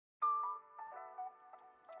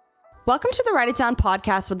Welcome to the Write It Down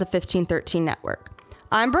podcast with the 1513 Network.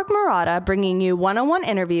 I'm Brooke Murata, bringing you one-on-one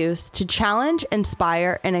interviews to challenge,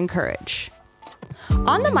 inspire, and encourage.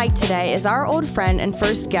 On the mic today is our old friend and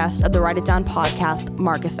first guest of the Write It Down podcast,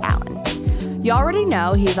 Marcus Allen. You already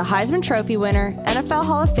know he's a Heisman Trophy winner, NFL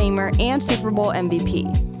Hall of Famer, and Super Bowl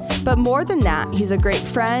MVP. But more than that, he's a great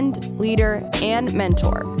friend, leader, and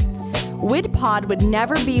mentor. WIDPod would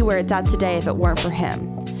never be where it's at today if it weren't for him.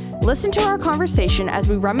 Listen to our conversation as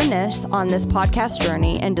we reminisce on this podcast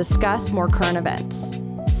journey and discuss more current events.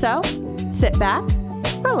 So, sit back,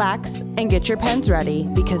 relax, and get your pens ready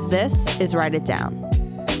because this is Write It Down.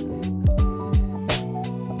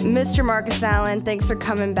 Mr. Marcus Allen, thanks for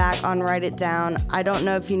coming back on Write It Down. I don't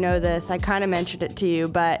know if you know this, I kind of mentioned it to you,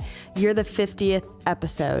 but you're the 50th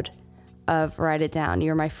episode of Write It Down.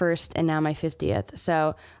 You're my first and now my 50th.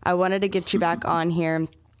 So I wanted to get you back on here.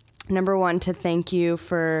 Number one, to thank you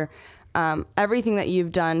for everything that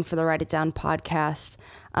you've done for the Write It Down podcast,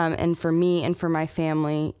 and for me and for my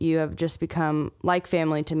family. You have just become like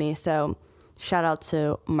family to me. So shout out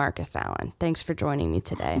to Marcus Allen. Thanks for joining me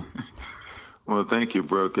today. Well, thank you,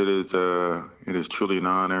 Brooke. It is truly an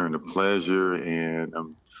honor and a pleasure, and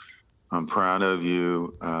I'm proud of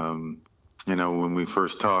you. When we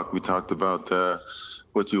first talked, we talked about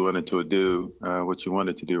what you wanted to do,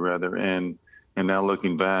 and now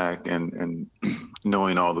looking back and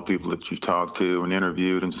knowing all the people that you've talked to and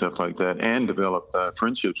interviewed and stuff like that and developed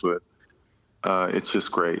friendships with, it's just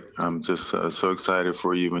great. I'm just so excited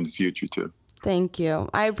for you in the future, too. Thank you.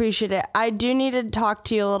 I appreciate it. I do need to talk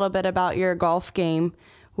to you a little bit about your golf game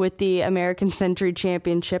with the American Century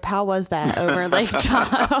Championship. How was that over in Lake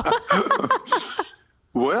Tahoe?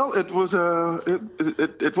 Well, it was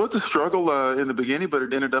a struggle in the beginning, but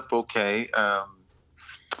it ended up okay.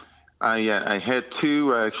 I had two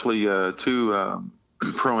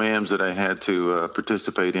pro-ams that I had to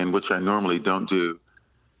participate in, which I normally don't do.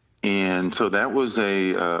 And so that was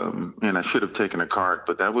and I should have taken a cart,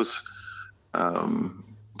 but that was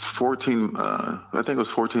 14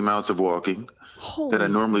 miles of walking. Holy that I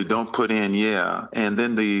normally don't put in. Yeah. And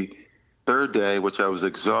then the third day, which I was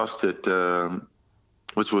exhausted,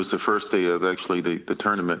 which was the first day of actually the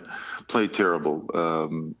tournament, played terrible.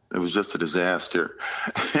 It was just a disaster.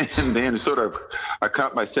 And then I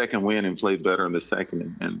caught my second win and played better in the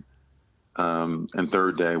second and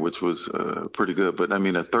third day, which was pretty good. But I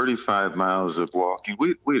mean, 35 miles of walking,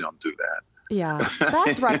 we don't do that. Yeah,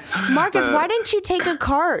 that's right. Marcus, why didn't you take a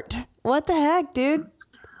cart? What the heck, dude?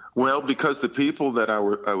 Well, because the people that I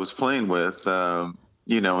was playing with,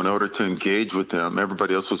 in order to engage with them,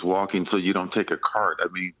 everybody else was walking, so you don't take a cart. I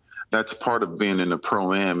mean, that's part of being in a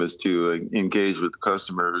pro-am is to engage with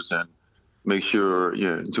customers and make sure,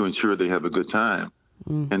 to ensure they have a good time.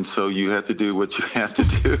 Mm. And so you have to do what you have to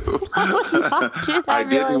do. I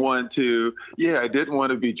didn't want to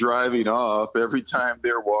be driving off every time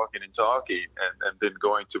they're walking and talking and then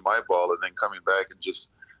going to my ball and then coming back and just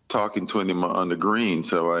talking to them on the green.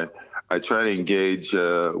 So I try to engage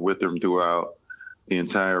with them throughout the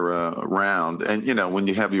entire round. And, when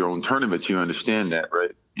you have your own tournament, you understand that,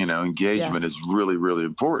 right? Engagement is really, really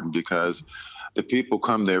important because the people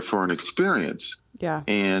come there for an experience. Yeah.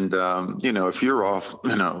 And, if you're off,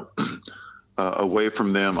 away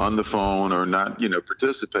from them on the phone or not,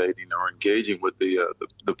 participating or engaging with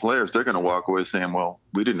the players, they're going to walk away saying, well,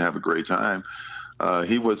 we didn't have a great time.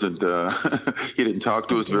 He wasn't, he didn't talk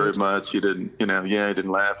to us very much. He didn't, he didn't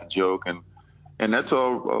laugh and joke. And that's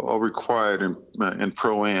all required in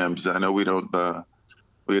pro-ams. I know we don't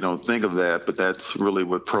think of that, but that's really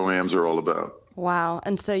what pro-ams are all about. Wow.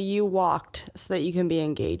 And so you walked so that you can be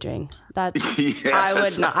engaging. That's, yeah. I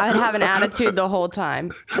would not, I'd have an attitude the whole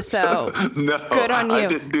time. So no, good on you. I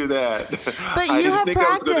didn't do that. But you have practice. I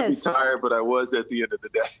was going to be tired, but I was at the end of the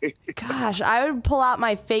day. Gosh, I would pull out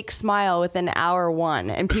my fake smile within hour one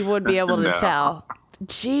and people would be able to tell.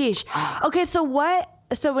 Jeez. Okay. So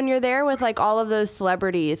when you're there with like all of those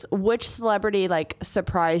celebrities, which celebrity like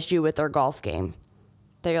surprised you with their golf game?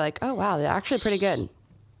 That you're like, oh wow, they're actually pretty good.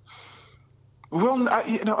 Well,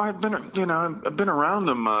 I've been around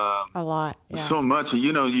them a lot, so much.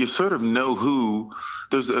 You sort of know who.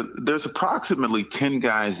 There's approximately 10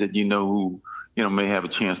 guys that who may have a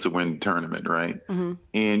chance to win the tournament, right? Mm-hmm.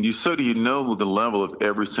 And you sort of know the level of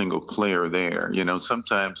every single player there.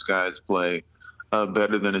 Sometimes guys play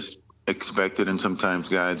better than is expected, and sometimes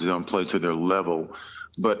guys don't play to their level.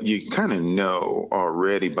 But you kind of know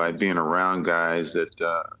already by being around guys that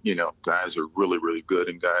guys are really, really good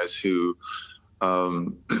and guys who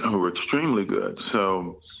are extremely good.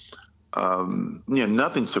 So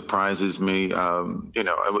nothing surprises me.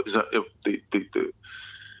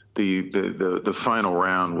 the final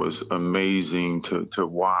round was amazing to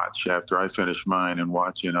watch after I finished mine, and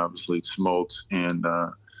watching obviously Smoltz and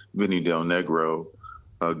Vinny Del Negro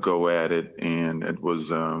go at it. And it was,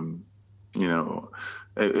 you know,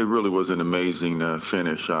 it really was an amazing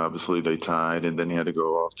finish. Obviously they tied, and then he had to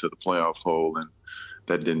go off to the playoff hole, and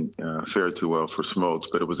that didn't fare too well for Smoltz,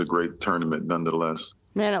 but it was a great tournament nonetheless.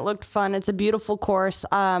 Man, it looked fun. It's a beautiful course.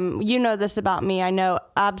 You know this about me. I know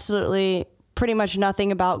absolutely pretty much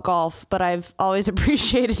nothing about golf, but I've always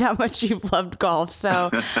appreciated how much you've loved golf. So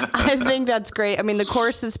I think that's great. I mean, the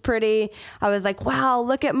course is pretty. I was like, wow,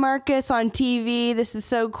 look at Marcus on TV. This is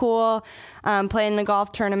so cool. Playing the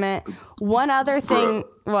golf tournament. One other thing,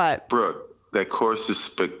 what? Brooke, that course is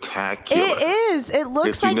spectacular. It is. It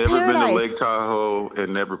looks like paradise. If you've never been to Lake Tahoe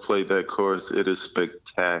and never played that course, it is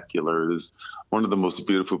spectacular. It is one of the most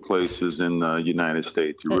beautiful places in the United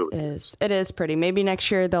States. It really is. It is pretty. Maybe next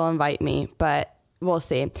year they'll invite me, but we'll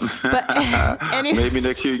see. But anyway, maybe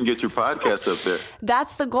next year you can get your podcast up there.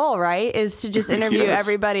 That's the goal, right? Is to just interview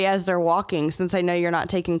everybody as they're walking. Since I know you're not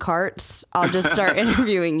taking carts, I'll just start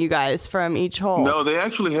interviewing you guys from each hole. No, they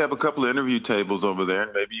actually have a couple of interview tables over there,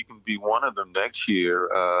 and maybe you can be one of them next year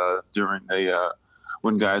during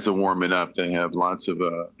when guys are warming up. They have lots of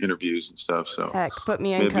interviews and stuff. So heck, put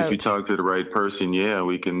me in, maybe coach. if you talk to the right person,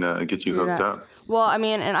 we can get you hooked up. Well, I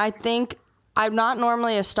mean, and I think I'm not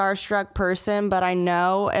normally a starstruck person, but I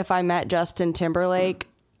know if I met Justin Timberlake,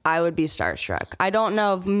 I would be starstruck. I don't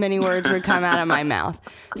know if many words would come out of my mouth.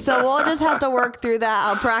 So we'll just have to work through that.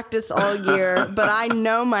 I'll practice all year, but I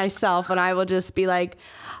know myself, and I will just be like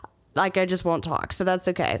I just won't talk. So that's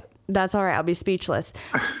okay. That's all right. I'll be speechless.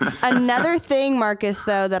 Another thing, Marcus,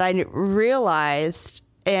 though, that I realized,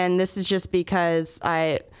 and this is just because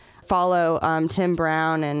I follow Tim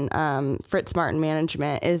Brown and Fritz Martin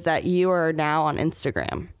Management, is that you are now on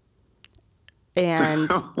Instagram. And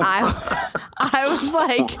I was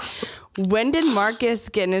like, when did Marcus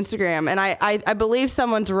get an Instagram? And I believe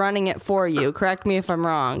someone's running it for you. Correct me if I'm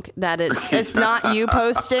wrong. That it's not you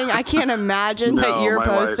posting. I can't imagine that you're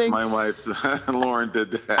posting. My wife, Lauren,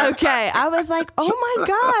 did that. Okay. I was like, oh my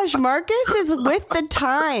gosh, Marcus is with the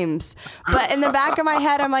times. But in the back of my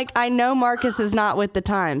head, I'm like, I know Marcus is not with the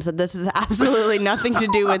times. That this is absolutely nothing to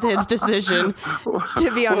do with his decision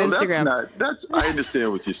to be on Instagram. I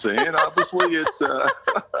understand what you're saying. Obviously, it's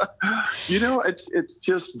it's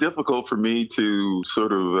just difficult for me to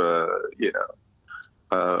sort of,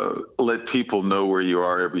 let people know where you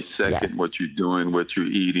are every second, what you're doing, what you're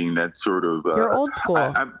eating, that sort of. You're old school.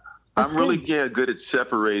 I'm really good at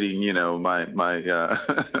separating, my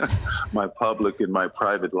my public and my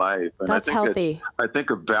private life. And that's healthy. I think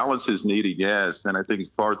a balance is needed, yes. And I think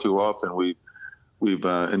far too often we've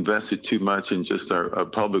invested too much in just our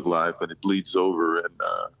public life, and it bleeds over. And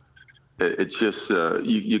it's just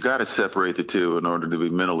you got to separate the two in order to be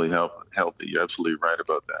mentally healthy. You're absolutely right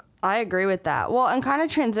about that. I agree with that. Well, and kind of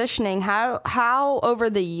transitioning, how over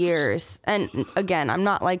the years, and again, I'm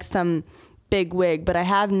not like some big wig, but I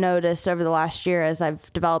have noticed over the last year as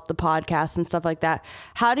I've developed the podcast and stuff like that,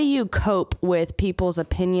 how do you cope with people's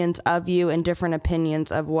opinions of you and different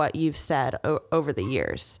opinions of what you've said over the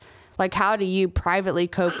years? Like, how do you privately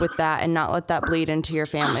cope with that and not let that bleed into your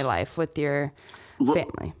family life with your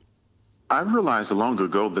family? I realized long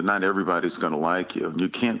ago that not everybody's going to like you. You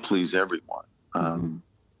can't please everyone.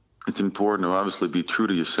 It's important to obviously be true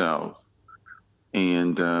to yourself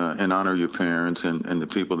and honor your parents and the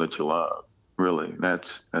people that you love. Really,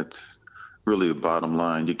 that's really the bottom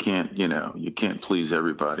line. You can't please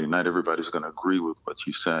everybody. Not everybody's going to agree with what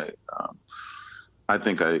you say. I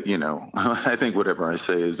think I think whatever I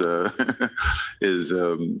say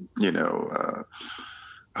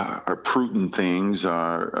are prudent things,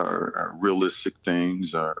 are realistic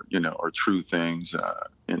things, are true things,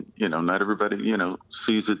 and not everybody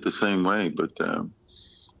sees it the same way. But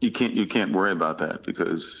you can't worry about that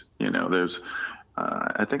because there's.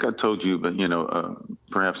 I think I told you, but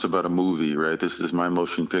perhaps about a movie, right? This is my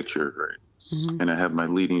motion picture, right? Mm-hmm. And I have my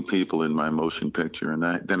leading people in my motion picture, and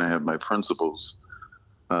then I have my principals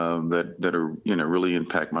that are really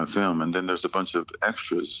impact my film, and then there's a bunch of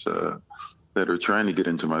extras that are trying to get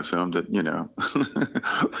into my film that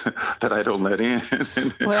that I don't let in.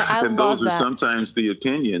 Well, and those are sometimes the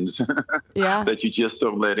opinions that you just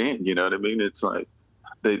don't let in. You know what I mean? It's like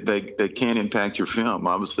they can't impact your film.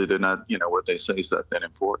 Obviously, they're not. What they say is not that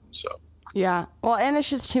important. So yeah. Well, and it's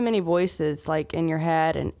just too many voices like in your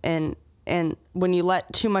head, and when you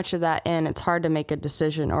let too much of that in, it's hard to make a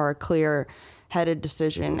decision or a clear-headed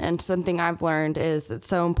decision. And something I've learned is it's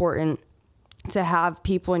so important to have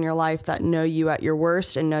people in your life that know you at your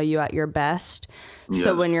worst and know you at your best. Yes.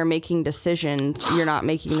 So when you're making decisions, you're not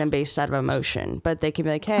making them based out of emotion, but they can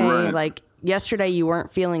be like, hey, Right. like yesterday you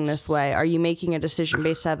weren't feeling this way. Are you making a decision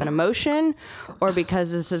based out of an emotion or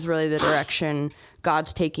because this is really the direction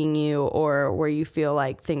God's taking you or where you feel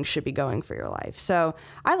like things should be going for your life? So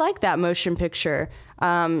I like that motion picture.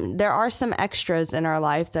 There are some extras in our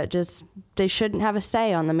life that they shouldn't have a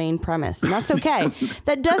say on the main premise, and that's okay.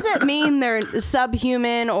 That doesn't mean they're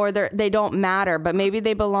subhuman or they don't matter, but maybe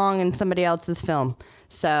they belong in somebody else's film.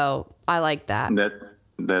 So I like that.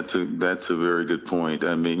 That's a very good point.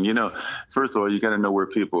 I mean, first of all, you got to know where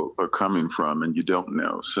people are coming from, and you don't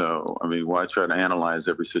know. So, I mean, why try to analyze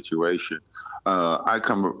every situation? I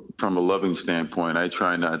come from a loving standpoint. I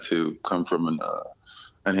try not to come from an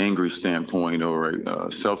angry standpoint or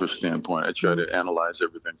a selfish standpoint. I try to analyze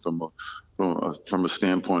everything from a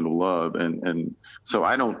standpoint of love, and so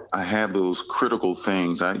I have those critical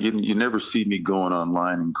things. You never see me going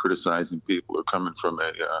online and criticizing people or coming from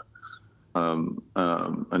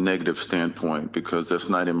a negative standpoint, because that's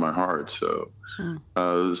not in my heart. So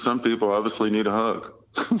some people obviously need a hug.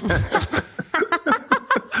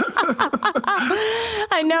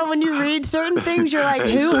 I know when you read certain things, you're like,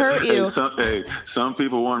 who hurt you? Some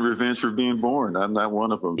people want revenge for being born. I'm not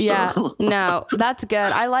one of them. Yeah, so. No, that's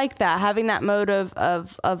good. I like that, having that motive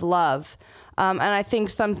of love. And I think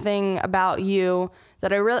something about you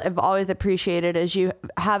that I really have always appreciated is you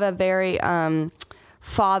have a very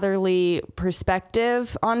fatherly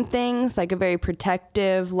perspective on things, like a very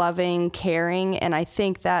protective, loving, caring. And I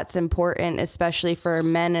think that's important, especially for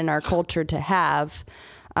men in our culture to have,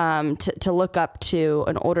 to look up to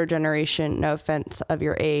an older generation, no offense of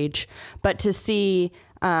your age, but to see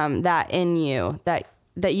that in you, that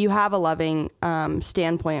you have a loving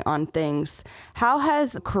standpoint on things. How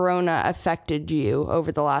has Corona affected you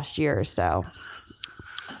over the last year or so?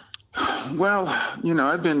 Well,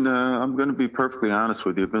 I've been, I'm going to be perfectly honest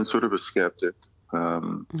with you, I've been sort of a skeptic. They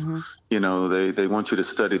want you to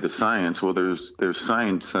study the science. Well, there's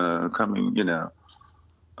science coming,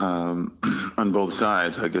 on both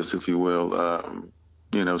sides, I guess, if you will.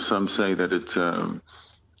 Some say that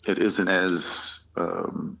it isn't as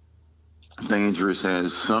dangerous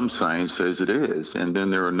as some science says it is. And then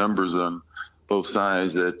there are numbers on both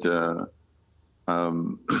sides that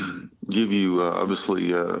give you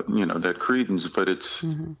obviously that credence, but it's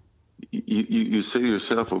you say to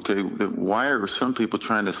yourself, okay, why are some people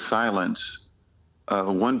trying to silence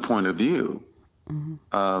one point of view?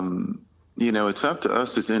 It's up to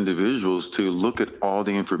us as individuals to look at all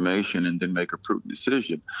the information and then make a prudent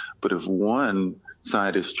decision. But if one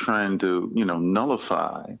side is trying to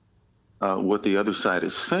nullify what the other side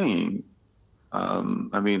is saying,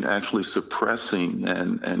 actually suppressing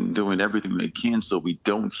and doing everything they can so we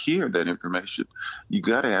don't hear that information, you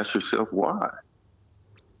got to ask yourself why.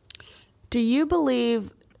 Do you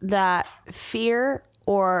believe that fear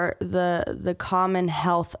or the common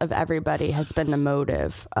health of everybody has been the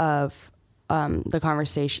motive of the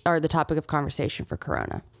conversation or the topic of conversation for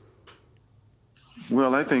Corona?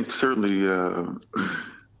 Well, I think certainly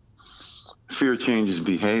fear changes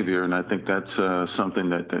behavior, and I think that's something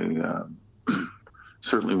that they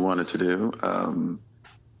certainly wanted to do.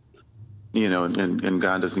 And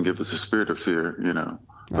God doesn't give us a spirit of fear,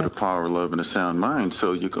 but a power, love, and a sound mind.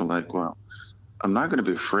 So you go like, well, I'm not going to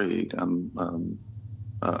be afraid.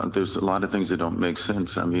 There's a lot of things that don't make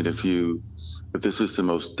sense. I mean, if this is the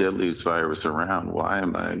most deadliest virus around, why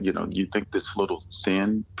am I, you think this little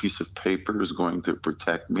thin piece of paper is going to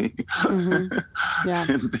protect me? Yeah.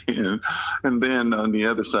 and then on the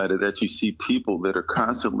other side of that, you see people that are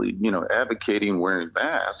constantly, advocating wearing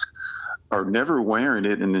masks, are never wearing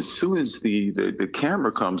it. And as soon as the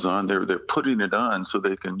camera comes on, they're putting it on so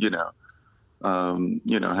they can,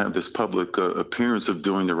 have this public appearance of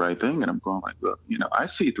doing the right thing. And I'm going like, well, I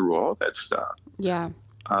see through all that stuff. Yeah.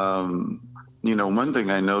 One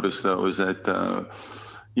thing I noticed though is that,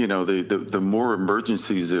 the more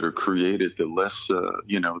emergencies that are created, the less,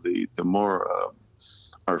 the more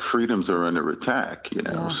our freedoms are under attack,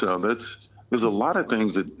 Yeah. So there's a lot of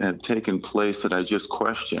things that have taken place that I just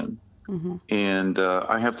question. And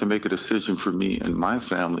I have to make a decision for me and my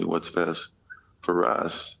family, what's best for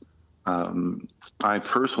us. I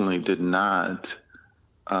personally did not,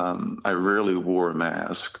 I rarely wore a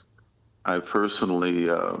mask. I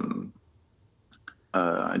personally,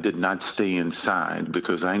 I did not stay inside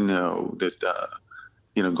because I know that,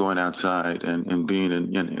 going outside and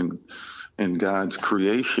being in God's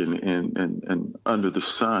creation and under the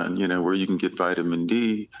sun, where you can get vitamin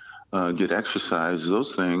D, get exercise,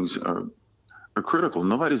 those things are critical.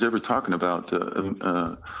 Nobody's ever talking about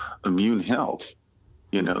immune health.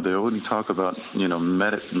 They only talk about,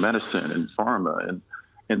 medicine and pharma.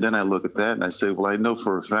 And then I look at that and I say, well, I know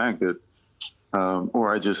for a fact that,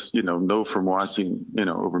 or I just, know from watching,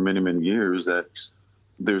 over many, many years that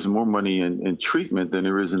there's more money in treatment than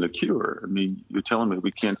there is in a cure. I mean, you're telling me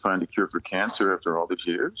we can't find a cure for cancer after all these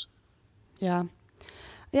years? Yeah.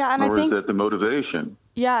 Yeah. And or I think, is that the motivation?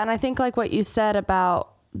 Yeah. And I think like what you said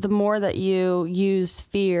about the more that you use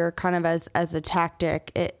fear kind of as a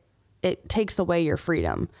tactic, it takes away your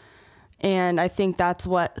freedom. And I think that's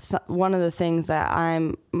one of the things that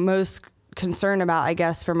I'm most concerned about, I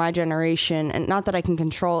guess, for my generation. And not that I can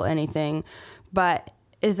control anything, but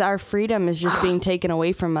is our freedom is just being taken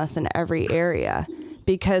away from us in every area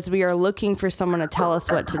because we are looking for someone to tell us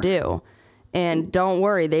what to do. And don't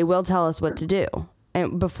worry, they will tell us what to do.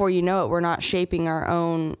 And before you know it, we're not shaping our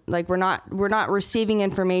own, like we're not receiving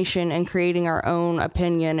information and creating our own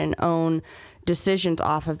opinion and own decisions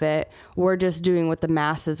off of it. We're just doing what the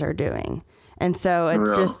masses are doing. And so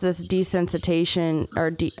it's just this desensitization,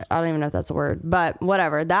 I don't even know if that's a word, but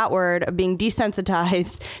whatever, that word of being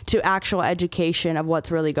desensitized to actual education of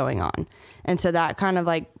what's really going on. And so that kind of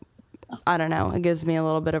like, I don't know, it gives me a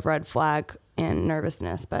little bit of red flag and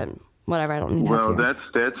nervousness, but whatever, I don't need to have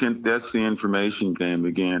fear. That's the information game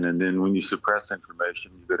again. And then when you suppress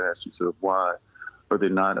information, you could ask yourself, why are they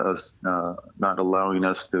not allowing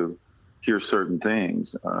us to hear certain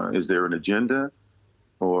things? Is there an agenda?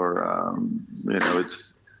 Or,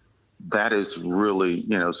 that is really,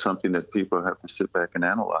 something that people have to sit back and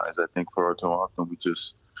analyze. I think far too often we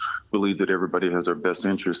just believe that everybody has our best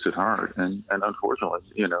interests at heart. And unfortunately,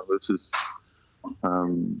 this is,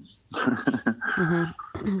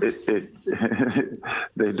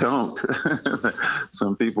 they don't.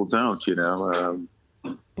 Some people don't,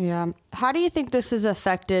 Yeah. How do you think this has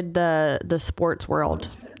affected the sports world,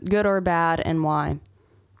 good or bad, and why?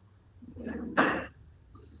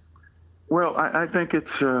 Well, I think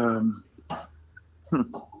it's an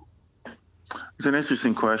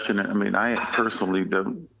interesting question. I mean, I personally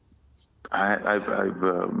I've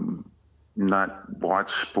not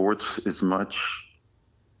watched sports as much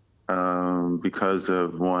because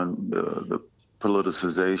of the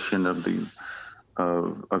politicization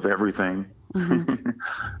of everything.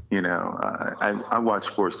 Mm-hmm. I watch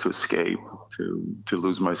sports to escape, to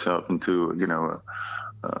lose myself into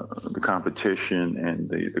the competition and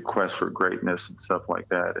the quest for greatness and stuff like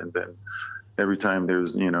that. And then every time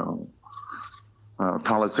there's,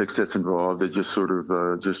 politics that's involved, it just sort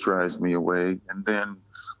of just drives me away. And then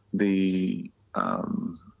the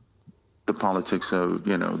politics of,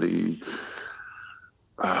 the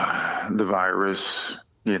virus,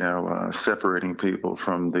 separating people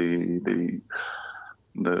from the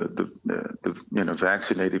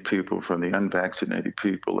vaccinated people from the unvaccinated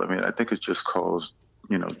people. I mean, I think it's just caused,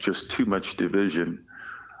 just too much division.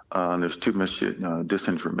 There's too much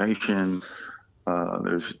disinformation.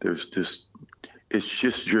 It's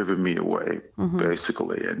just driven me away, mm-hmm.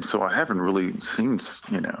 basically. And so I haven't really seen,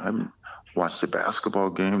 I haven't watched a basketball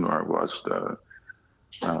game, or I watched a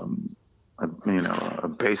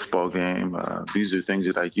baseball game. These are things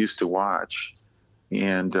that I used to watch.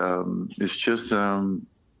 And it's just,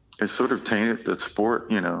 it's sort of tainted the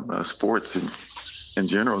sport, sports in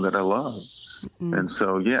general that I love. Mm-hmm. And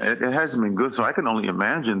so, it hasn't been good. So I can only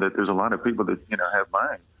imagine that there's a lot of people that, have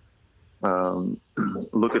mind,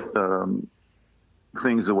 look at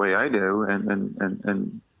things the way I do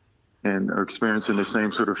and are experiencing the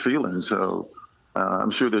same sort of feeling. So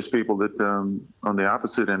I'm sure there's people that on the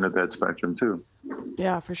opposite end of that spectrum too.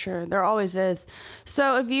 Yeah, for sure. There always is.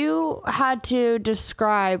 So if you had to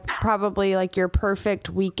describe probably like your perfect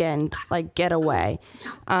weekend, like getaway,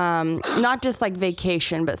 not just like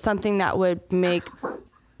vacation, but something that would make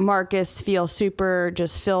Marcus feel super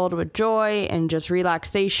just filled with joy and just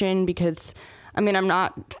relaxation, because I mean, I'm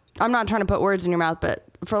not trying to put words in your mouth, but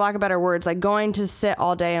for lack of better words, like going to sit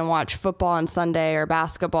all day and watch football on Sunday or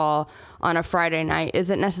basketball on a Friday night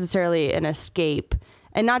isn't necessarily an escape.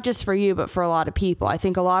 And not just for you, but for a lot of people. I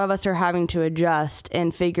think a lot of us are having to adjust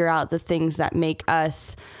and figure out the things that make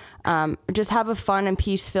us just have a fun and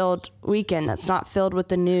peace-filled weekend that's not filled with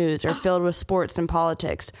the news or filled with sports and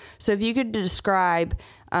politics. So if you could describe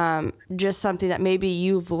just something that maybe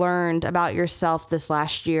you've learned about yourself this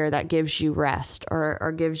last year that gives you rest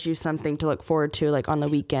or gives you something to look forward to, like on the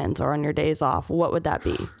weekends or on your days off, what would that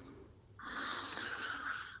be?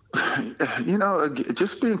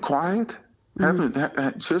 Just being quiet.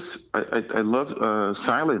 Mm-hmm. I love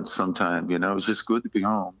silence sometimes. It's just good to be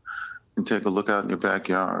home and take a look out in your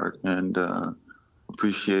backyard and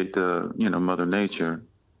appreciate Mother Nature.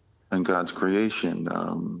 and God's creation.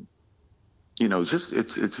 Just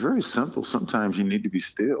it's very simple. Sometimes you need to be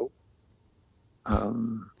still.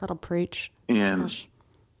 That'll preach. And Gosh.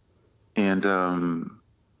 and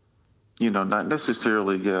not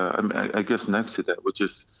necessarily. I guess next to that, which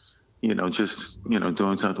is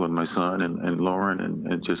doing something with my son and Lauren,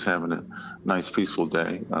 and just having a nice peaceful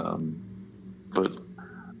day. But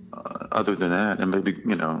other than that, and maybe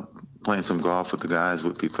playing some golf with the guys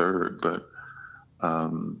would be third. But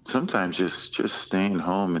sometimes just staying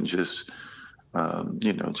home and just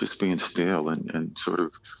just being still and sort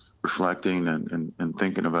of reflecting and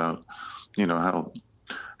thinking about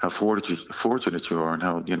how fortunate you are, and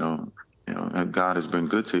how and God has been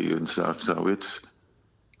good to you and stuff. So it's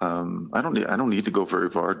I don't need to go very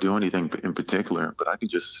far, do anything in particular, but I can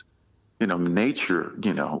just nature,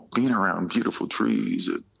 being around beautiful trees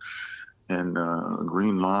and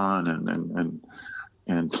green lawn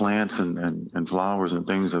and plants and flowers and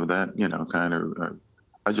things of that kind of.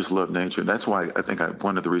 I just love nature. That's why I think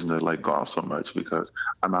one of the reasons I like golf so much, because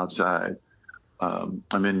I'm outside, I'm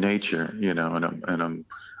in nature, and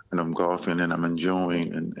I'm golfing and I'm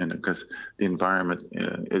enjoying, and because the environment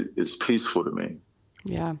is peaceful to me.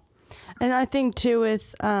 Yeah. And I think too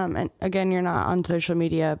with, and again, you're not on social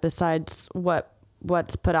media besides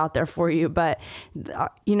what's put out there for you, but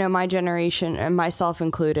my generation, and myself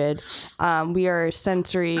included, we are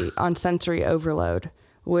sensory overload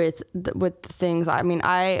with the things. I mean,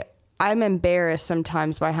 I'm embarrassed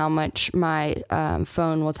sometimes by how much my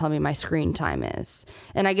phone will tell me my screen time is.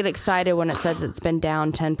 And I get excited when it says it's been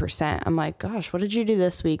down 10%. I'm like, gosh, what did you do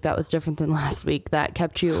this week that was different than last week that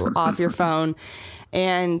kept you off your phone?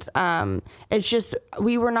 And it's just,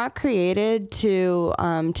 we were not created to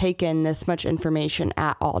take in this much information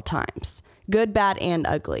at all times, good, bad, and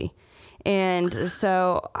ugly. And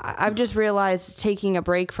so I've just realized, taking a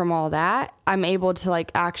break from all that, I'm able to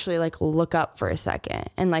actually look up for a second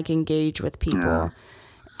and engage with people. Yeah.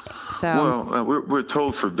 So we're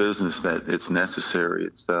told for business that it's necessary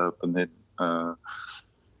and stuff, and then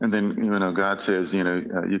God says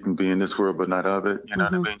you can be in this world but not of it. You know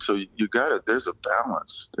what I mean? So you got it. There's a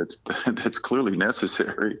balance that's clearly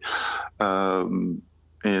necessary. And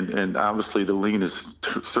obviously the lean is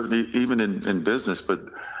certainly even in business, but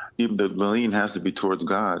even the lean has to be towards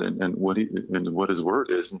God and what His word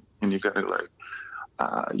is, and you got to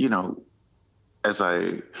as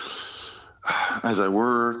I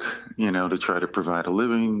work, to try to provide a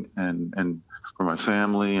living and for my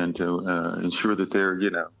family, and to ensure that they're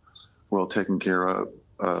well taken care of.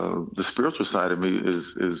 The spiritual side of me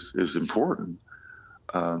is important.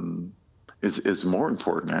 Is more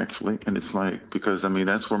important actually, and it's because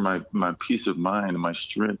that's where my peace of mind and my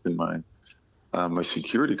strength and my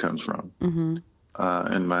security comes from, and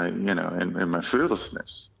my and my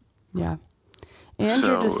fearlessness. Yeah, and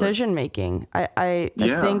your decision making. I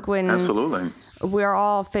think when absolutely we're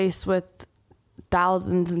all faced with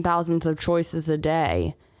thousands and thousands of choices a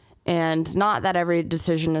day, and not that every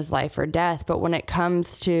decision is life or death, but when it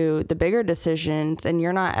comes to the bigger decisions, and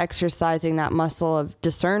you're not exercising that muscle of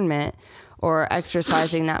discernment or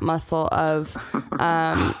exercising that muscle of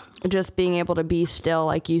just being able to be still,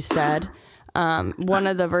 like you said. One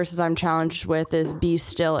of the verses I'm challenged with is be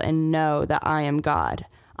still and know that I am God.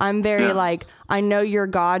 I'm very I know you're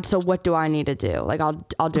God, so what do I need to do?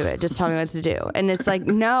 I'll do it. Just tell me what to do. And it's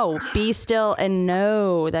no, be still and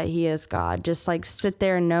know that He is God. Just sit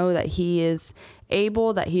there and know that He is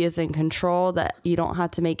able, that He is in control, that you don't have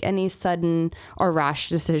to make any sudden or rash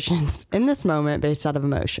decisions in this moment based out of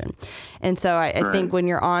emotion. And so I think when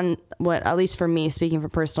you're on, at least for me, speaking from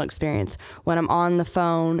personal experience, when I'm on the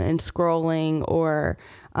phone and scrolling or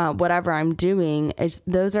whatever I'm doing,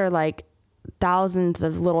 those are thousands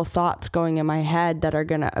of little thoughts going in my head that are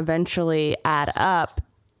going to eventually add up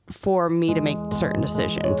for me to make certain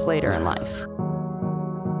decisions later in life.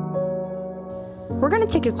 We're going to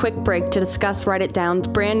take a quick break to discuss Write It Down's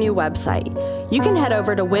brand new website. You can head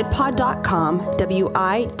over to widpod.com,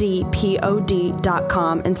 widpod.com,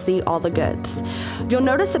 and see all the goods. You'll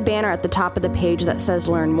notice a banner at the top of the page that says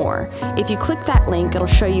Learn More. If you click that link, it'll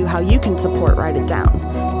show you how you can support Write It Down.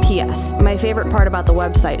 P.S. My favorite part about the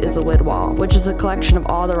website is the Wid Wall, which is a collection of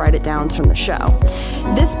all the Write It Downs from the show.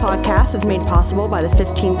 This podcast is made possible by the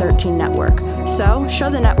 1513 Network, so show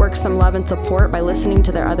the network some love and support by listening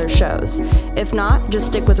to their other shows. If not, just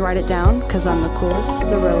stick with Write It Down, because I'm the coolest,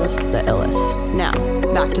 the realest, the illest. Now,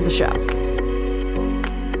 back to the show.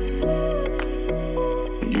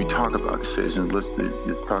 You talk about decisions.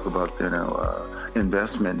 Let's talk about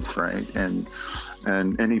investments, right? And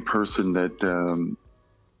any person that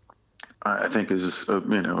I think is,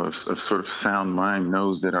 a sort of sound mind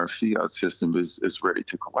knows that our fiat system is ready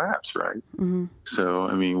to collapse, right? Mm-hmm. So,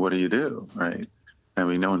 I mean, what do you do, right? And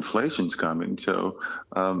we know inflation's coming. So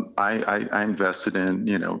I invested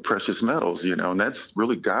in, precious metals, and that's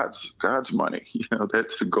really God's money.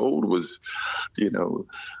 That's the gold was,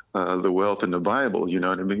 the wealth in the Bible, you know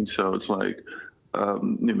what I mean? So it's like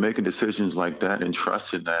making decisions like that and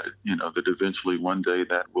trusting that, that eventually one day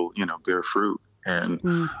that will, bear fruit and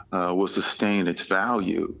will sustain its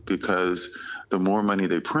value, because the more money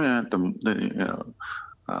they print, the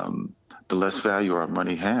less value our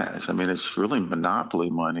money has. I mean, it's really monopoly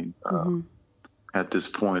money at this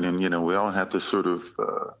point. And, we all have to sort of,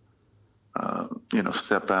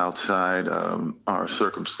 step outside our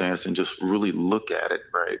circumstance and just really look at it,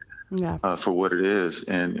 right? Yeah. For what it is,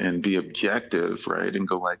 and be objective, right? And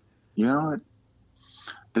go like, you know what?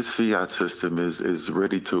 This fiat system is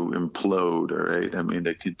ready to implode, all right? I mean,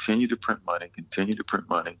 they continue to print money,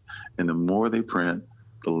 and the more they print,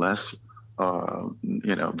 the less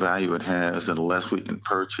value it has, and the less we can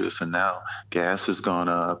purchase. And now gas has gone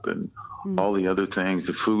up, and all the other things,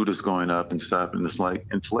 the food is going up and stuff. And it's like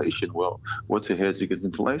inflation. Well, what's a hedge against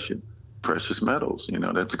inflation? Precious metals.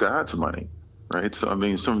 That's God's money, right? So I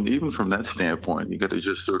mean, even from that standpoint, you got to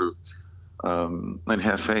just sort of and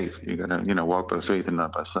have faith. You got to walk by faith and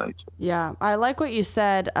not by sight. Yeah, I like what you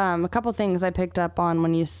said. A couple things I picked up on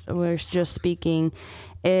when you were just speaking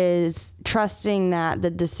is trusting that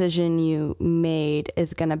the decision you made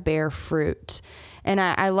is going to bear fruit. And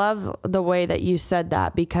I love the way that you said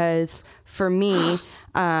that, because for me,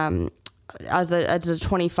 as a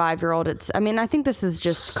 25-year-old, I think this is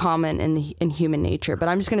just common in human nature, but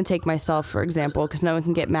I'm just going to take myself, for example, because no one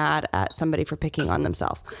can get mad at somebody for picking on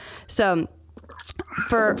themselves. So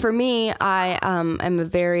for me, I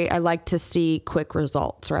like to see quick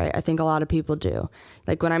results, right? I think a lot of people do.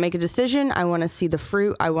 Like when I make a decision, I want to see the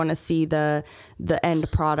fruit. I want to see the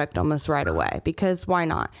end product almost right away, because why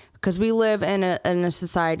not? Because we live in a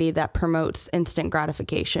society that promotes instant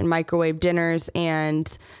gratification, microwave dinners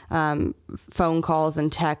and phone calls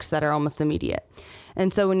and texts that are almost immediate.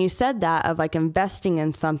 And so when you said that, of like investing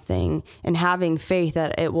in something and having faith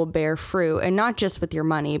that it will bear fruit, and not just with your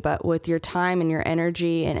money, but with your time and your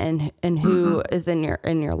energy and who is in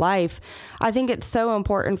your life, I think it's so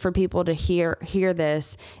important for people to hear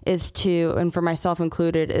this, and for myself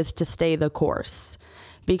included, is to stay the course.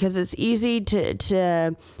 Because it's easy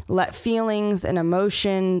to let feelings and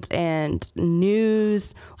emotions and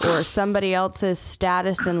news or somebody else's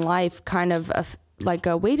status in life kind of like,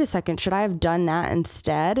 wait a second, should I have done that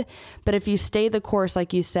instead? But if you stay the course,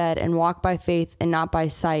 like you said, and walk by faith and not by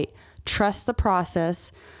sight, trust the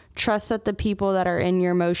process, trust that the people that are in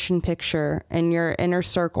your motion picture and your inner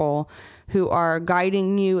circle who are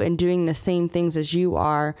guiding you and doing the same things as you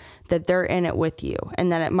are, that they're in it with you,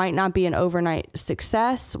 and that it might not be an overnight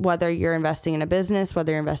success, whether you're investing in a business,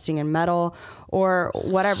 whether you're investing in metal or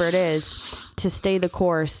whatever it is, to stay the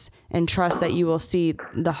course and trust that you will see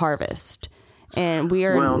the harvest. And we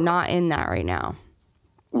are not in that right now.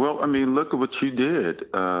 Well, I mean, look at what you did.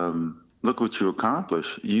 Look what you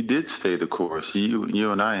accomplished. You did stay the course.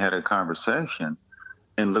 You and I had a conversation,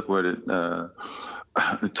 and look what it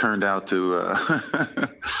turned out to.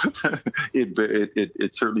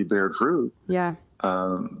 It certainly bared fruit. Yeah.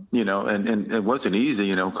 And it wasn't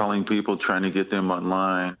easy. Calling people, trying to get them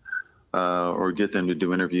online, or get them to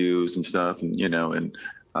do interviews and stuff, and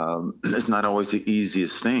it's not always the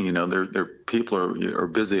easiest thing. People are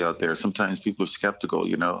busy out there. Sometimes people are skeptical.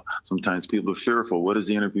 Sometimes people are fearful. What is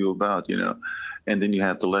the interview about? And then you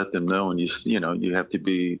have to let them know, and you have to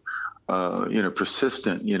be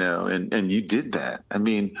persistent. And you did that. I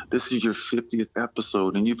mean, this is your 50th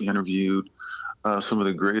episode, and you've interviewed some of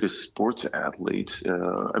the greatest sports athletes.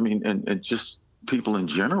 And just people in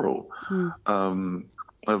general.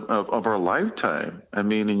 Of our lifetime. I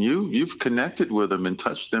mean, and you've connected with them and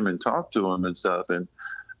touched them and talked to them and stuff, and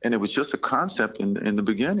it was just a concept in the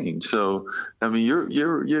beginning. So I mean,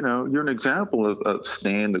 you're an example of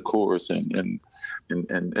staying the course and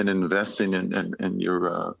investing in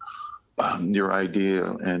your idea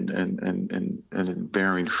and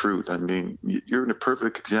bearing fruit. I mean, you're a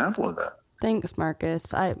perfect example of that. Thanks, Marcus.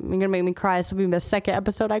 You're going to make me cry. This will be the second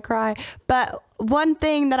episode I cry. But one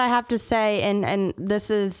thing that I have to say, and this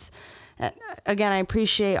is, again, I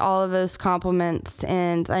appreciate all of those compliments,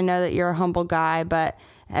 and I know that you're a humble guy, but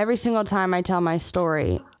every single time I tell my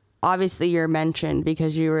story, obviously you're mentioned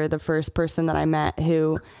because you were the first person that I met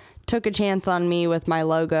who took a chance on me with my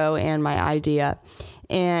logo and my idea.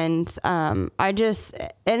 And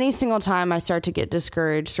any single time I start to get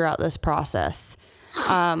discouraged throughout this process,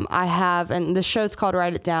 I have, and the show's called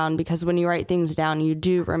Write It Down, because when you write things down, you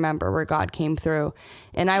do remember where God came through.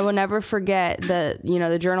 And I will never forget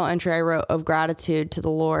the journal entry I wrote of gratitude to the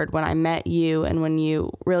Lord when I met you and when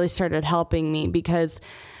you really started helping me, because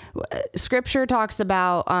scripture talks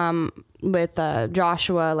about, with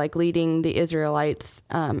Joshua, like leading the Israelites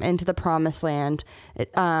into the promised land.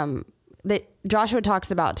 Joshua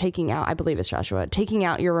talks about taking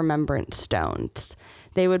out your remembrance stones.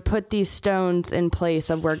 They would put these stones in place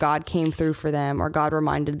of where God came through for them, or God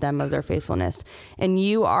reminded them of their faithfulness. And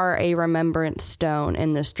you are a remembrance stone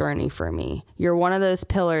in this journey for me. You're one of those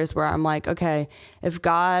pillars where I'm like, okay, if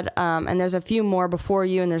God, and there's a few more before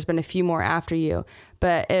you and there's been a few more after you.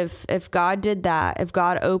 But if God did that, if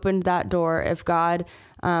God opened that door, if God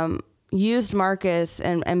used Marcus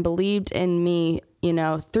and believed in me,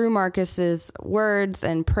 through Marcus's words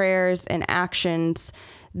and prayers and actions,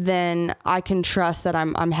 then I can trust that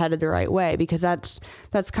I'm headed the right way, because that's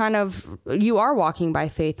kind of, you are walking by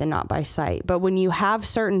faith and not by sight. But when you have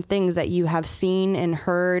certain things that you have seen and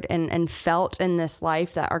heard and felt in this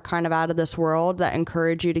life that are kind of out of this world that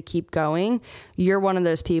encourage you to keep going, you're one of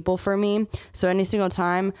those people for me. So any single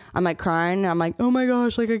time I'm like crying, I'm like, oh my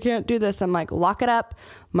gosh, like I can't do this. I'm like, lock it up.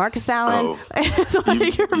 Marcus Allen.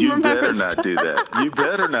 You better not do that. You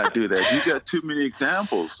better not do that. You got too many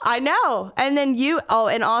examples. I know. And then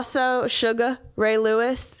and also Sugar Ray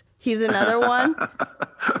Lewis. He's another one.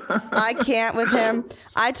 I can't with him.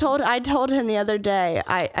 I told him the other day,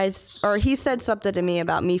 or he said something to me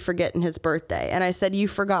about me forgetting his birthday. And I said, you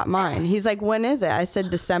forgot mine. He's like, when is it? I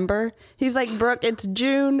said, December. He's like, Brooke, it's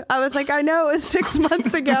June. I was like, I know, it was 6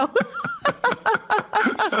 months ago.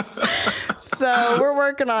 So we're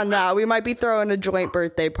working on that. We might be throwing a joint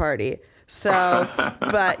birthday party. So,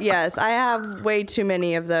 but yes, I have way too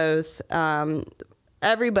many of those.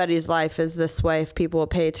 Everybody's life is this way if people will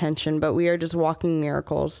pay attention, but we are just walking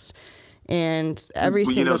miracles. And every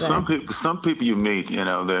single day. Some people you meet,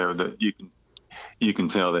 that you can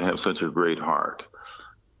tell they have such a great heart.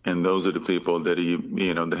 And those are the people that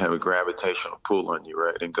that have a gravitational pull on you,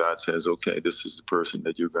 right? And God says, okay, this is the person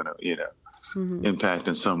that you're going to, impact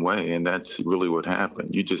in some way. And that's really what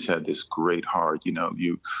happened. You just had this great heart,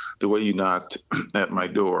 the way you knocked at my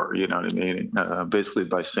door, you know what I mean? Basically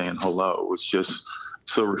by saying hello was just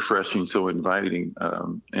so refreshing, so inviting,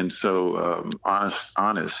 and so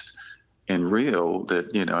honest and real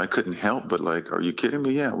that, I couldn't help but like, are you kidding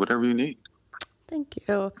me? Yeah, whatever you need. Thank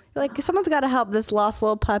you. Like, someone's got to help this lost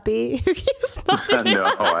little puppy. I'm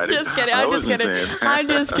just kidding. I'm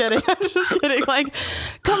just kidding. Like,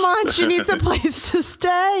 come on, she needs a place to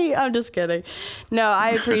stay. I'm just kidding. No, I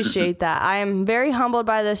appreciate that. I am very humbled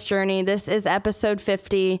by this journey. This is episode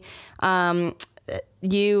 50. I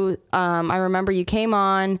remember you came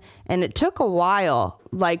on and it took a while,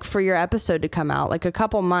 like, for your episode to come out, like a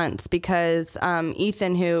couple months, because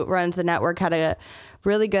Ethan, who runs the network, had a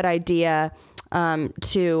really good idea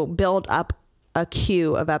to build up a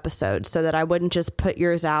queue of episodes so that I wouldn't just put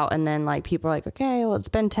yours out and then like people are like, okay, well, it's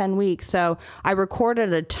been 10 weeks. So I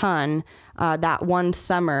recorded a ton that one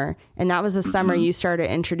summer, and that was the summer you started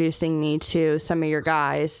introducing me to some of your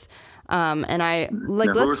guys. And I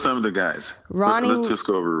like, who were some of the guys? Let's just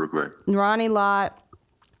go over real quick. Ronnie Lott,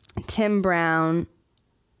 Tim Brown,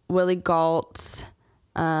 Willie Galtz,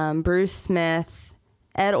 Bruce Smith,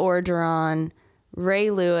 Ed Orgeron,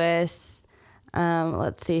 Ray Lewis.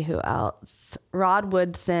 Let's see who else. Rod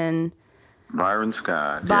Woodson. Byron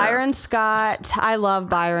Scott. Byron Scott. I love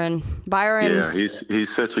Byron. Yeah,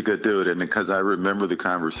 he's such a good dude. And because I remember the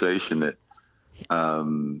conversation that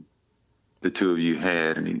the two of you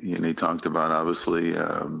had, and he talked about obviously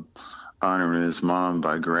honoring his mom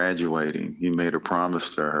by graduating. He made a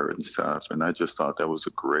promise to her and stuff, and I just thought that was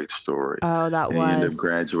a great story. Oh, that and was. He ended up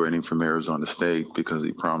graduating from Arizona State because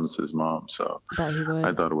he promised his mom. So that he would.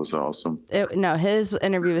 I thought it was awesome. His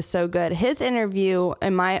interview was so good. His interview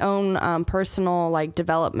and my own personal like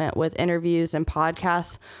development with interviews and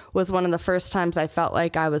podcasts was one of the first times I felt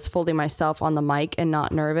like I was fully myself on the mic and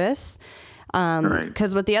not nervous.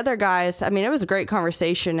 Because with the other guys, I mean, it was a great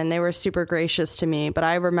conversation and they were super gracious to me, but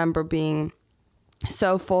I remember being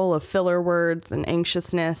so full of filler words and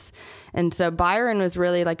anxiousness. And so Byron was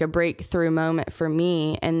really like a breakthrough moment for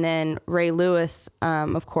me. And then Ray Lewis,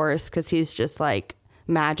 of course, because he's just like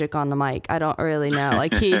magic on the mic. I don't really know.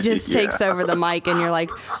 Like he just takes over the mic and you're like,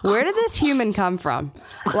 where did this human come from?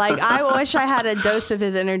 Like, I wish I had a dose of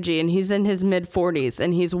his energy, and he's in his mid 40s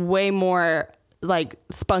and he's way more like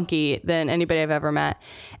spunky than anybody I've ever met.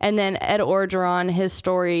 And then Ed Orgeron, his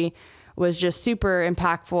story was just super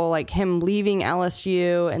impactful. Like him leaving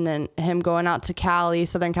LSU and then him going out to Cali,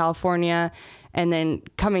 Southern California, and then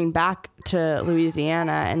coming back to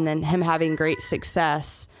Louisiana and then him having great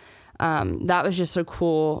success. That was just a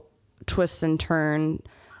cool twist and turn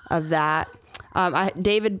of that.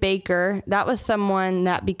 David Baker, that was someone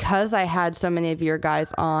that, because I had so many of your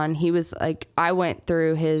guys on, he was like, I went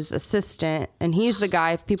through his assistant, and he's the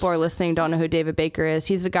guy, if people are listening, don't know who David Baker is,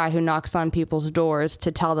 he's the guy who knocks on people's doors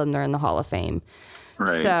to tell them they're in the Hall of Fame.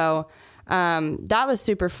 Right. So, that was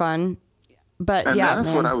super fun. But and yeah, that's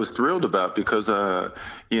man. what I was thrilled about because,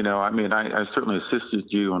 you know, I mean, I certainly assisted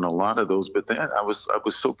you on a lot of those, but then I was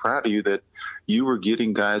so proud of you that you were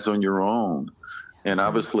getting guys on your own. And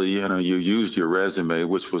obviously, you know, you used your resume,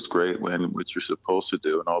 which was great, which you're supposed to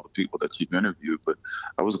do, and all the people that you've interviewed. But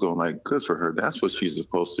I was going like, good for her. That's what she's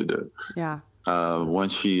supposed to do. Yeah.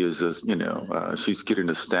 Once she is, you know, she's getting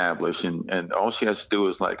established, and all she has to do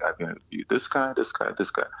is like, I can interview this guy, this guy,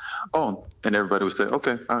 this guy. Oh, and everybody would say,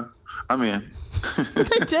 okay, I'm in.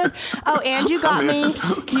 They did. Oh, and you got me,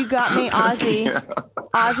 Ozzie, yeah.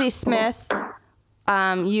 Ozzie Smith.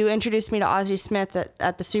 You introduced me to Ozzie Smith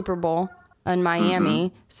at the Super Bowl in Miami.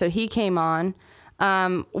 Mm-hmm. So he came on.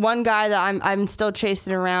 One guy that I'm still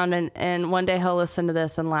chasing around, and one day he'll listen to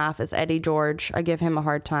this and laugh, is Eddie George. I give him a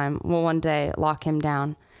hard time. We'll one day lock him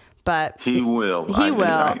down. But he will.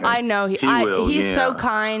 I know he will. He's yeah. so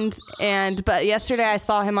kind. But yesterday I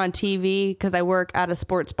saw him on TV because I work at a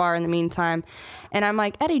sports bar in the meantime, and I'm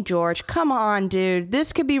like, Eddie George, come on, dude,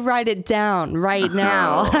 this could be Write It Down right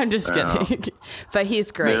now. I'm just kidding, but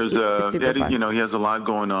he's great. There's Eddie, you know, he has a lot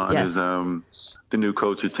going on. Yes. He's the new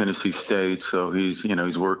coach at Tennessee State, so he's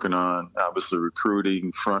working on obviously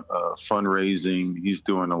recruiting, fundraising. He's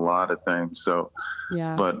doing a lot of things. So,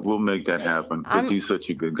 yeah. But we'll make that happen because he's such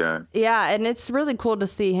a good guy. Yeah, and it's really cool to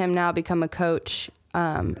see him now become a coach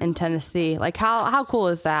in Tennessee. Like how cool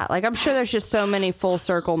is that? Like I'm sure there's just so many full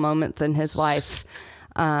circle moments in his life.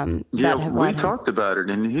 We talked about it,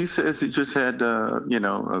 and he says he just had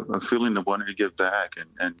a feeling of wanting to give back,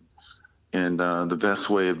 and the best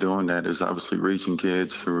way of doing that is obviously reaching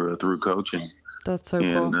kids through coaching. That's so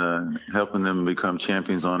cool. And helping them become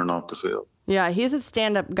champions on and off the field. Yeah, he's a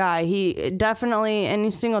stand-up guy. He definitely, any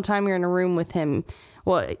single time you're in a room with him,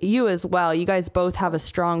 well, you as well, you guys both have a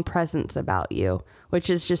strong presence about you, which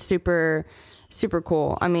is just super, super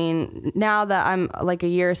cool. I mean, now that I'm like a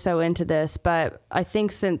year or so into this, but I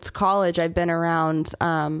think since college I've been around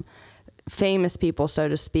famous people, so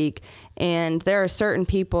to speak, and there are certain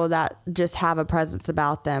people that just have a presence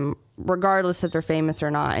about them regardless if they're famous or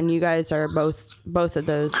not, and you guys are both of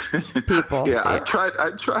those people. Yeah, I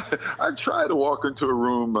try to walk into a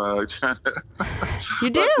room you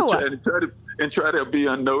do try to be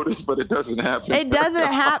unnoticed, but it doesn't happen. It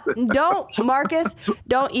doesn't happen. Marcus,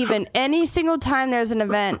 don't even. Any single time there's an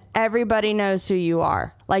event, everybody knows who you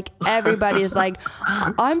are. Like, everybody is like,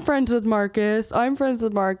 I'm friends with Marcus. I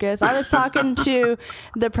was talking to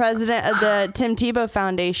the president of the Tim Tebow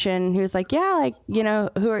Foundation, who was like, yeah, like, you know,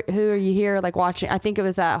 who are you here, like, watching? I think it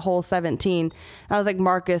was at Hole 17. I was like,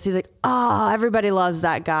 Marcus. He's like, oh, everybody loves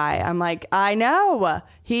that guy. I'm like, I know.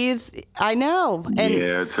 I know. And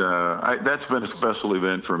yeah, it's that's been a special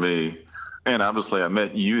event for me. And obviously I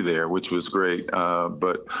met you there, which was great.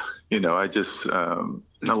 But, you know, I just, I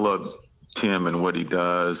love Tim and what he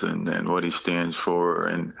does and what he stands for.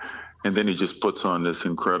 And then he just puts on this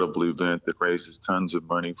incredible event that raises tons of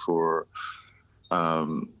money for a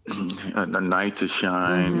night to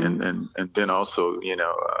shine. Mm-hmm. And then also, you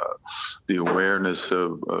know, the awareness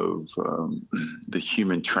of the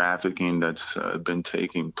human trafficking that's been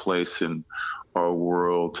taking place in our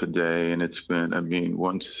world today. And it's been, I mean,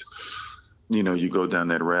 once, you know, you go down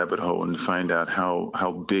that rabbit hole and find out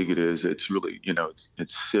how big it is, it's really, you know,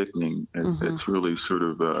 it's sickening. Mm-hmm. It's really sort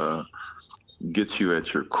of gets you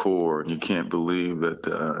at your core, and you can't believe that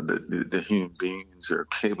the human beings are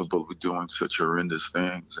capable of doing such horrendous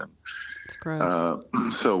things. And it's gross.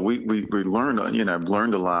 So we learned, you know, I've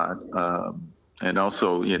learned a lot. And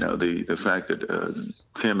also, you know, the fact that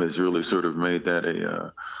Tim has really sort of made that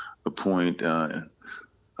a point to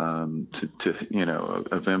you know,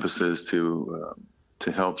 of emphasis to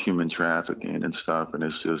help human trafficking and stuff. And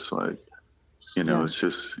it's just like, you know, yeah.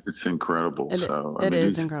 It's incredible. It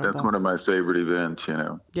is incredible. That's one of my favorite events, you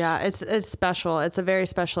know. Yeah, it's special. It's a very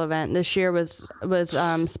special event. This year was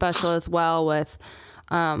special as well with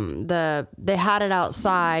they had it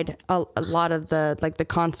outside a lot of the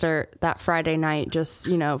concert that Friday night, just,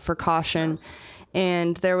 you know, for caution.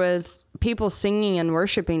 And there was people singing and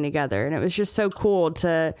worshiping together, and it was just so cool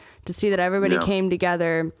to see that everybody came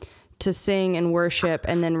together to sing and worship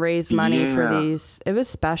and then raise money for these. It was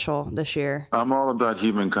special this year. I'm all about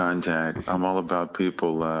human contact. I'm all about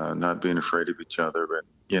people not being afraid of each other. But,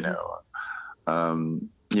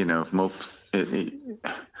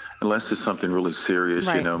 unless it's something really serious,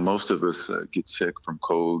 right. most of us get sick from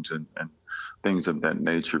colds and things of that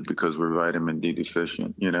nature because we're vitamin D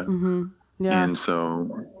deficient, Mm-hmm. Yeah. And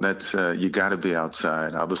so that's, you got to be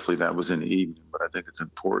outside. Obviously that was in the evening, but I think it's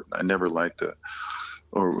important. I never like to,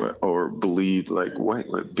 or believe like, wait,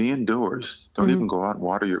 be indoors. Don't even go out and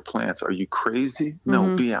water your plants. Are you crazy?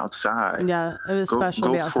 No, be outside. Yeah. It was special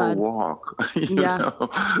to be outside. Go for a walk. Yeah.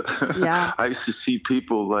 Yeah. I used to see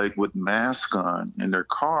people like with masks on in their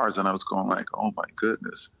cars and I was going like, oh my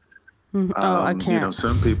goodness. I can't.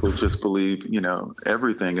 Some people just believe,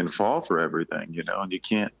 everything and fall for everything, and you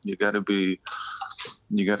got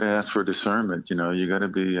to ask for discernment, you got to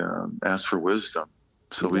be ask for wisdom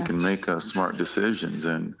so we can make smart decisions.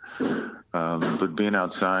 And but being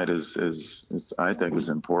outside is I think is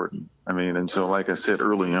important. I mean, and so like I said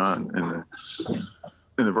early on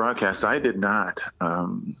in the broadcast, I did not.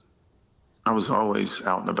 I was always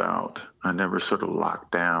out and about. I never sort of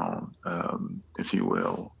locked down, if you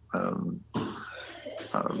will. And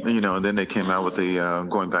then they came out with the,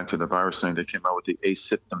 going back to the virus thing, they came out with the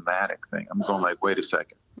asymptomatic thing. I'm going like, wait a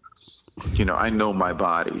second. I know my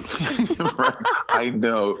body. Right? I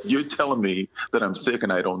know. You're telling me that I'm sick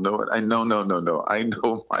and I don't know it. I know, no. I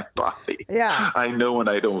know my body. Yeah. I know when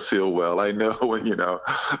I don't feel well. I know when,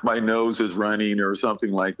 my nose is running or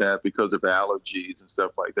something like that because of allergies and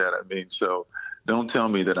stuff like that. I mean, so don't tell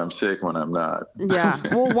me that I'm sick when I'm not. Yeah.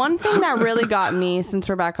 Well, one thing that really got me, since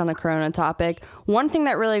we're back on the Corona topic, one thing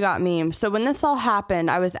that really got me. So when this all happened,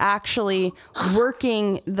 I was actually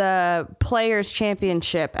working the Players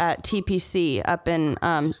Championship at TPC up in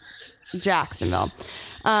Jacksonville.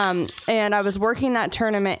 And I was working that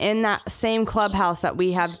tournament in that same clubhouse that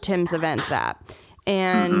we have Tim's events at.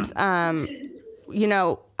 And,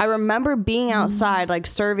 I remember being outside, like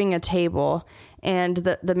serving a table. And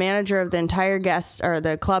the manager of the entire guest or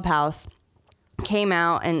the clubhouse came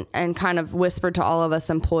out and kind of whispered to all of us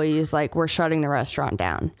employees, like, we're shutting the restaurant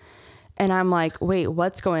down. And I'm like, wait,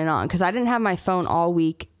 what's going on? Because I didn't have my phone all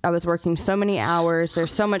week. I was working so many hours.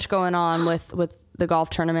 There's so much going on with the golf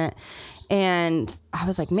tournament. And I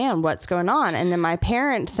was like, man, what's going on? And then my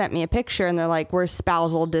parents sent me a picture and they're like, we're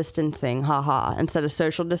spousal distancing, haha, instead of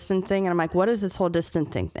social distancing. And I'm like, what is this whole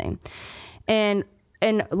distancing thing? And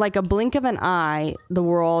like a blink of an eye, the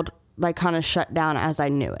world like kind of shut down as I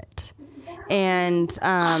knew it. And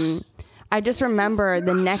I just remember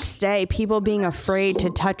the next day, people being afraid to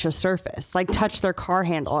touch a surface, like touch their car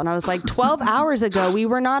handle. And I was like, 12 hours ago, we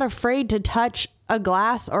were not afraid to touch a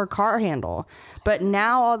glass or car handle. But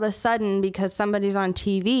now all of a sudden, because somebody's on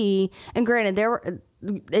TV, and granted,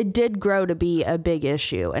 it did grow to be a big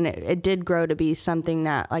issue, and it did grow to be something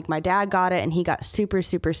that, like, my dad got it and he got super,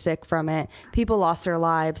 super sick from it. People lost their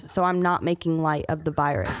lives. So I'm not making light of the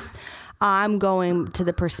virus. I'm going to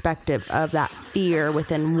the perspective of that fear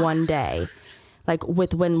within one day, like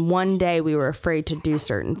when one day we were afraid to do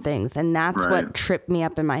certain things. And that's right. What tripped me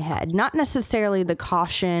up in my head. Not necessarily the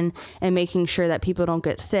caution and making sure that people don't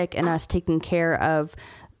get sick and us taking care of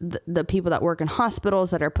the people that work in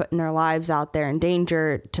hospitals that are putting their lives out there in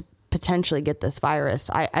danger to potentially get this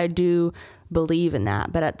virus. I do believe in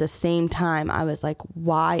that. But at the same time, I was like,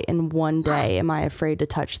 why in one day am I afraid to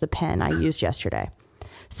touch the pen I used yesterday?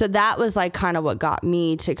 So that was like kind of what got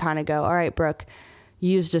me to kind of go, all right, Brooke,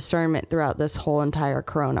 use discernment throughout this whole entire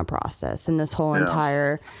Corona process and this whole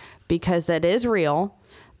entire, because it is real.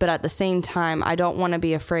 But at the same time, I don't want to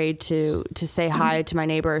be afraid to say hi to my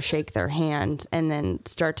neighbor or shake their hand and then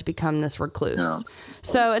start to become this recluse. Yeah.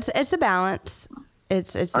 So it's a balance.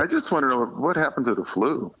 It's. I just want to know what happened to the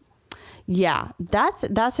flu. Yeah,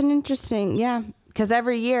 that's an interesting. Yeah, because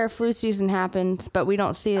every year flu season happens, but we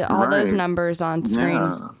don't see all those numbers on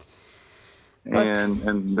screen. Yeah.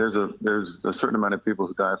 And there's a certain amount of people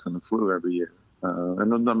who die from the flu every year,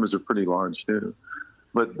 and the numbers are pretty large too.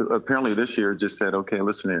 But apparently this year just said, okay,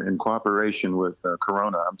 listen, in cooperation with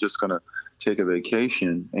Corona, I'm just going to take a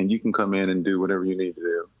vacation and you can come in and do whatever you need to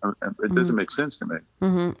do. It doesn't make sense to me.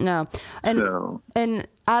 Mm-hmm. No. And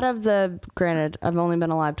out of granted, I've only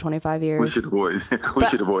been alive 25 years. We should avoid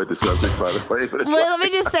the subject, by the way. Well, let me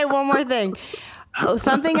just say one more thing.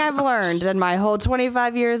 Something I've learned in my whole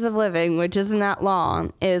 25 years of living, which isn't that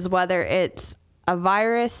long, is whether it's a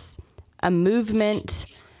virus, a movement,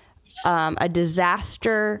 a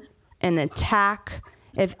disaster, an attack,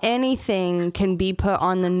 if anything can be put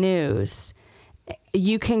on the news,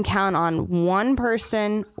 you can count on one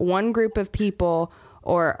person, one group of people,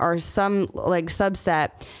 or some like subset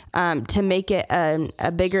to make it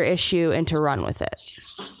a bigger issue and to run with it.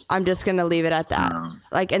 I'm just going to leave it at that.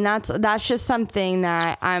 Like, and that's just something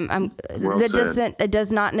that it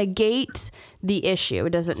does not negate the issue. It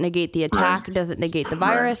doesn't negate the attack. It doesn't negate the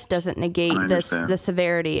virus, doesn't negate the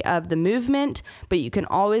severity of the movement, but you can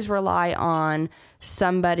always rely on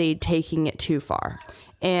somebody taking it too far.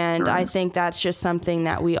 And I think that's just something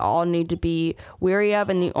that we all need to be wary of.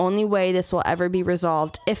 And the only way this will ever be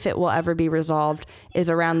resolved, if it will ever be resolved, is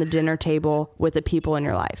around the dinner table with the people in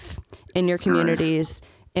your life, in your communities,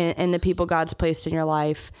 and the people God's placed in your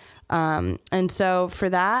life. And so for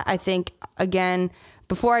that, I think, again,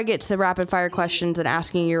 before I get to rapid fire questions and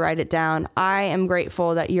asking you to write it down, I am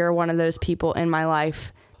grateful that you're one of those people in my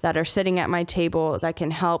life that are sitting at my table that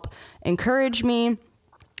can help encourage me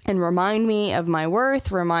and remind me of my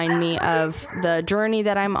worth, remind me of the journey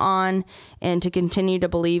that I'm on, and to continue to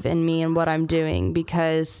believe in me and what I'm doing,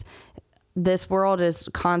 because this world is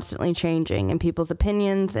constantly changing and people's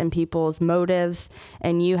opinions and people's motives.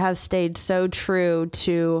 And you have stayed so true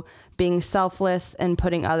to being selfless and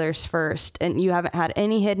putting others first. And you haven't had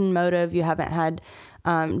any hidden motive. You haven't had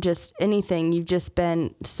just anything. You've just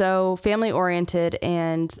been so family oriented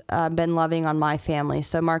and been loving on my family.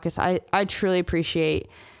 So Marcus, I truly appreciate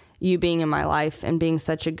you being in my life and being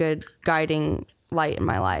such a good guiding light in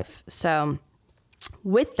my life. So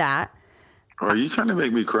with that, are you trying to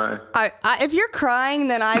make me cry? If you're crying,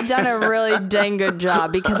 then I've done a really dang good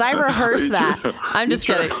job, because I rehearsed that. I'm just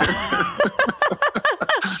kidding.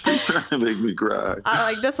 You're trying to make me cry.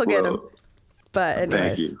 This will get him. But anyways,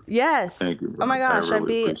 thank you. Yes. Thank you. Oh my gosh,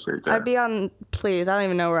 really I'd be on. Please, I don't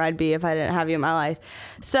even know where I'd be if I didn't have you in my life.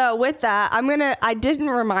 So with that, I didn't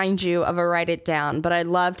remind you of a write it down, but I'd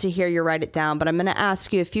love to hear your write it down. But I'm gonna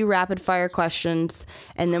ask you a few rapid fire questions,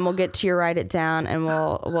 and then we'll get to your write it down, and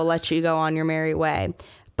we'll let you go on your merry way.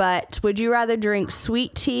 But would you rather drink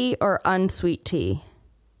sweet tea or unsweet tea?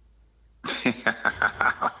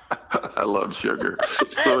 I love sugar,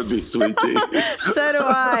 so it'd be sweet tea. So do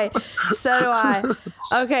I.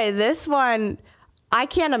 Okay, this one, I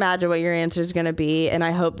can't imagine what your answer is going to be, and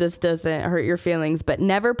I hope this doesn't hurt your feelings, but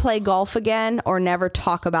never play golf again or never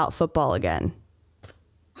talk about football again.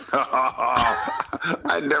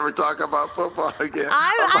 I never talk about football again.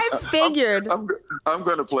 I figured. I'm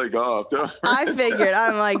going to play golf. I figured.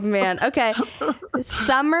 I'm like, man. Okay.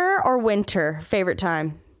 Summer or winter, favorite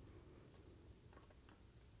time?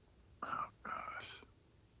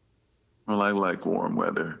 Well, I like warm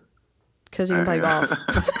weather. Because you can play golf.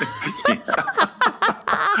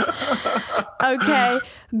 Okay.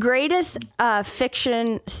 Greatest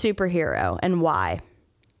fiction superhero and why?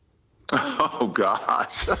 Oh,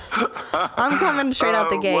 gosh. I'm coming straight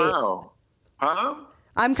out the gate. Wow. Huh?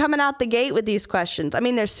 I'm coming out the gate with these questions. I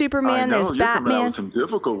mean, there's Superman, there's you're Batman. coming out with some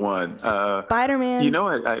difficult ones. Spider-Man. You know,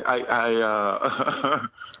 I'm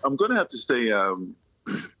going to have to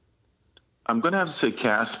say,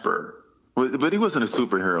 Casper. But he wasn't a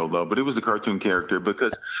superhero, though, but he was a cartoon character,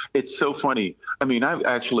 because it's so funny. I mean, I've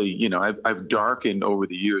actually, I've darkened over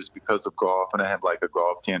the years because of golf, and I have like a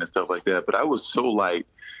golf tan and stuff like that. But I was so light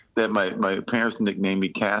that my parents nicknamed me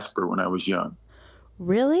Casper when I was young.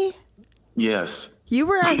 Really? Yes. You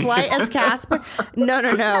were as light as Casper? No.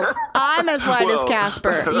 I'm as light as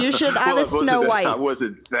Casper. You should. I was Snow White. I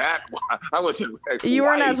wasn't that. I wasn't. You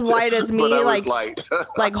weren't as white as me, like light.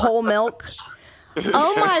 like whole milk.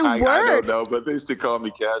 Oh my word! I don't know, but they used to call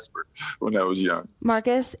me Casper when I was young.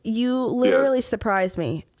 Marcus, you literally surprised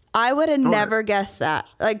me. I would have never guessed that.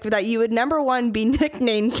 Like, that you would, number one, be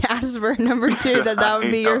nicknamed Casper. Number two, that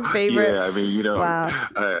would be your favorite. Yeah, I mean, wow.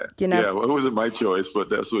 Yeah, well, it wasn't my choice, but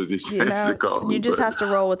that's what they used to call me. You just have to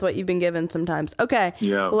roll with what you've been given sometimes. Okay.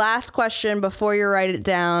 Yeah. Last question before you write it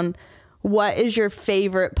down. What is your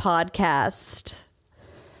favorite podcast?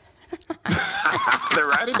 The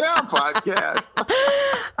Write It Down podcast.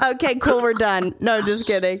 Okay, cool. We're done. No, just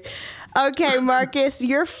kidding. Okay, Marcus,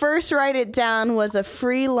 your first Write It Down was a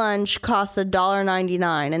free lunch cost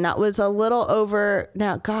 $1.99, and that was a little over.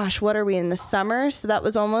 Now, gosh, what are we in the summer? So that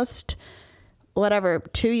was almost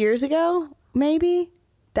 2 years ago, maybe,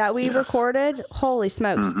 that we recorded. Holy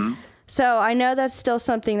smokes. Mm-hmm. So I know that's still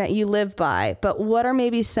something that you live by, but what are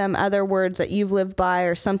maybe some other words that you've lived by,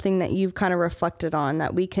 or something that you've kind of reflected on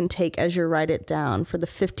that we can take as your Write It Down for the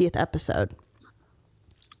 50th episode?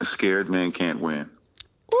 A scared man can't win.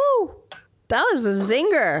 Ooh, that was a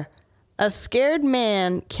zinger. A scared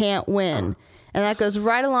man can't win. And that goes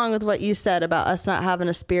right along with what you said about us not having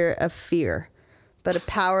a spirit of fear, but a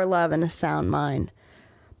power, love, and a sound mind.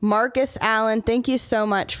 Marcus Allen, thank you so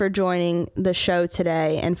much for joining the show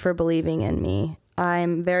today and for believing in me.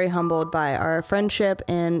 I'm very humbled by our friendship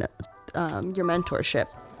and your mentorship.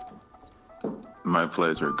 My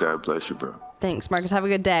pleasure. God bless you, bro. Thanks, Marcus. Have a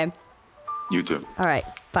good day. You too. All right.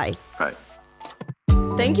 Bye. Bye.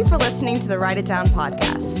 Thank you for listening to the Write It Down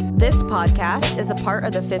podcast. This podcast is a part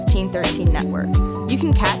of the 1513 network. You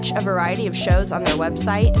can catch a variety of shows on their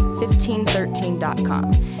website,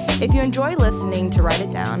 1513.com. If you enjoy listening to Write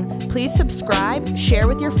It Down, please subscribe, share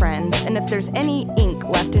with your friends, and if there's any ink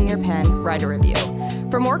left in your pen, write a review.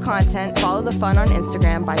 For more content, follow the fun on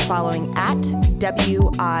Instagram by following at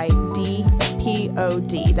WIDPOD.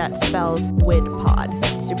 That spells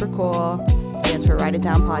WIDPod. Super cool. Stands for Write It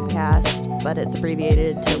Down Podcast, but it's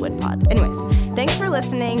abbreviated to WIDPod. Anyways, thanks for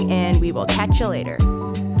listening, and we will catch you later.